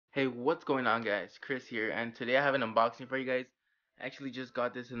Hey, what's going on, guys? Chris here, and today I have an unboxing for you guys. I actually just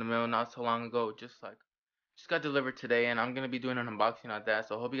got this in the mail not so long ago, just got delivered today, and I'm gonna be doing an unboxing on that.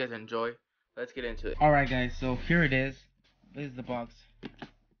 So I hope you guys enjoy. Let's get into it. All right, guys. So here it is. This is the box.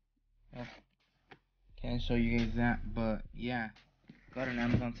 Oh, can't show you guys that, but yeah, got it on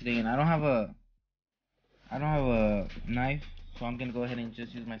Amazon today, and I don't have a knife, so I'm gonna go ahead and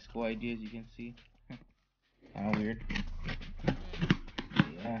just use my school ID, as you can see. Kind of weird.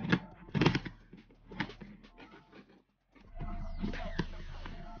 Yeah.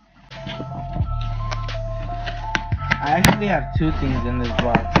 I actually have two things in this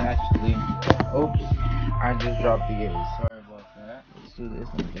box, actually. Oops, I just dropped the gate. Sorry about that. Let's do this.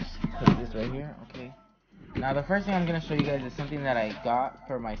 Let me just put this right here. Okay. Now, the first thing I'm going to show you guys is something that I got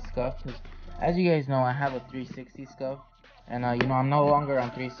for my scuff. Because, as you guys know, I have a 360 scuff. And, I'm no longer on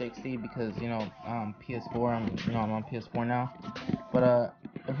 360 because, PS4. I'm on PS4 now. But,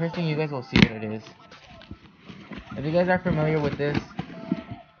 the first thing you guys will see what it is. If you guys are familiar with this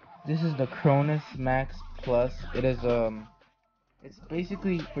is the Cronusmax Plus. It is, it's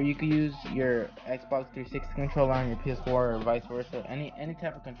basically for you to use your Xbox 360 controller on your PS4 or vice versa. Any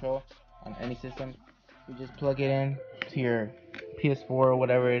type of control on any system. You just plug it in to your PS4 or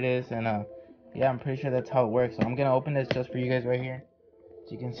whatever it is, and yeah, I'm pretty sure that's how it works. So I'm gonna open this just for you guys right here,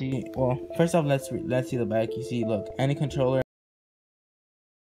 so you can see. Well, first off, let's see the back. You see, look, any controller.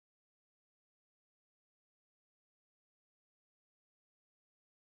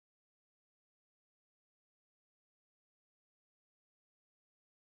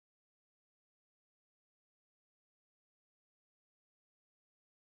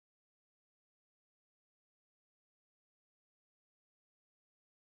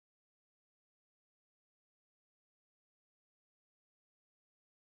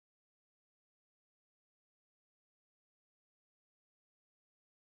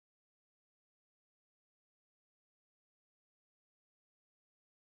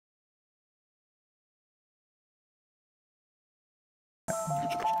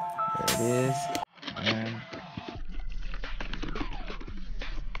 There it is, and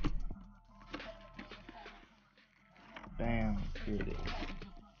bam, here it is,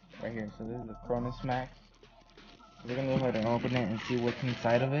 right here. So this is the Cronusmax. We're gonna go ahead and open it and see what's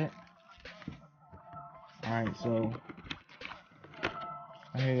inside of it. Alright, so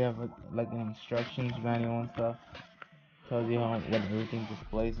here you have like an instructions manual and stuff. Tells you how what everything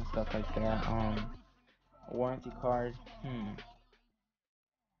displays and stuff like that. A warranty card.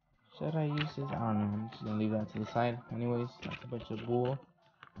 Should I use this? I don't know. I'm just gonna leave that to the side. Anyways, that's a bunch of bull.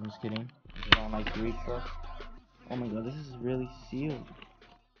 I'm just kidding. I don't like to read stuff. Oh my god, this is really sealed.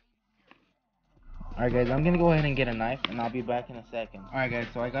 Alright guys, I'm gonna go ahead and get a knife and I'll be back in a second. Alright guys,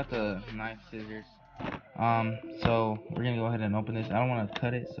 so I got the knife, scissors. So we're gonna go ahead and open this. I don't wanna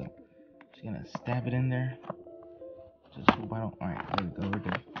cut it, so I'm just gonna stab it in there. Just hope I don't. Alright, there we go, we're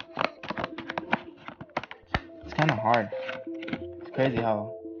good. It's kinda hard. It's crazy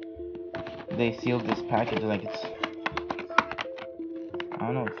how they sealed this package like it's, I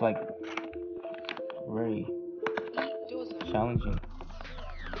don't know, it's like very challenging.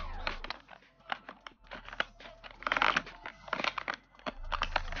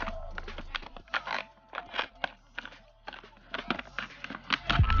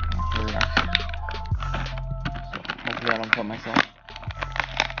 Hopefully I don't cut myself.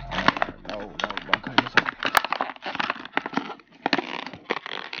 No, don't cut yourself.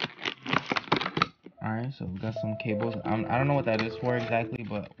 Alright, so we got some cables. I don't know what that is for exactly,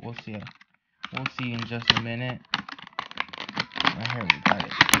 but we'll see. We'll see in just a minute. Right here, we got it.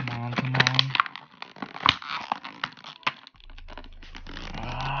 Come on, come on.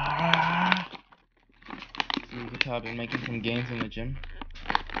 So you can tell I've been making some gains in the gym.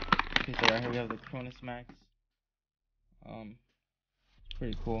 Okay, so right here we have the Cronusmax. It's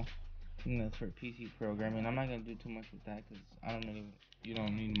pretty cool. I think that's for PC programming. I'm not gonna do too much with that because you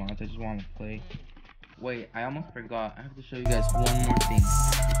don't need mods. I just want to play. Wait, I almost forgot. I have to show you guys one more thing.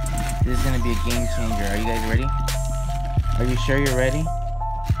 This is gonna be a game changer. Are you guys ready? Are you sure you're ready?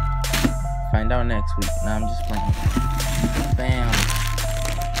 Find out next week. Nah, I'm just playing. Bam.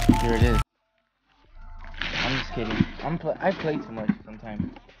 Here it is. I'm just kidding. I play too much sometimes.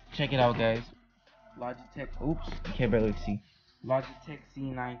 Check it out, guys. Logitech. Oops, I can barely see. Logitech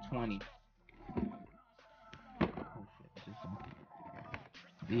c920. Oh shit!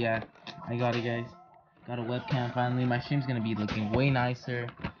 Yeah, I got it, guys. Got a webcam finally. My stream's gonna be looking way nicer.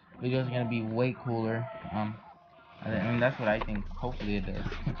 Videos are gonna be way cooler. I mean that's what I think. Hopefully it does.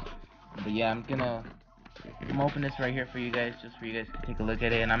 But yeah, I'm gonna open this right here for you guys, just for you guys to take a look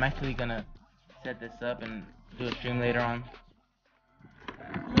at it. And I'm actually gonna set this up and do a stream later on.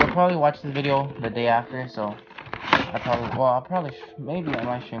 probably watch the video the day after, so I'll probably, maybe on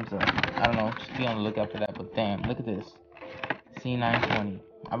my streams, so I don't know, just be on the lookout for that. But damn, look at this, C920.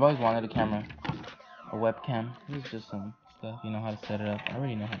 I've always wanted a camera, a webcam. This is just some stuff, you know how to set it up. I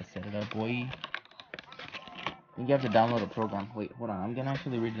already know how to set it up, boy. I think you have to download a program. Wait, hold on, I'm gonna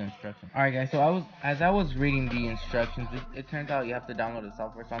actually read the instructions. Alright guys, so as I was reading the instructions, it turns out you have to download the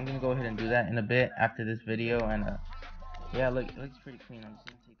software, so I'm gonna go ahead and do that in a bit after this video. And yeah, look, it looks pretty clean. I'm just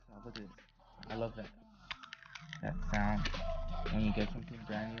gonna take this off. Look at this. I love that sound when you get something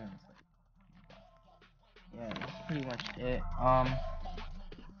brand new. And it's like, yeah, that's pretty much it.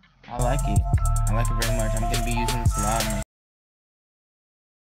 I like it very much. I'm gonna be using this a lot.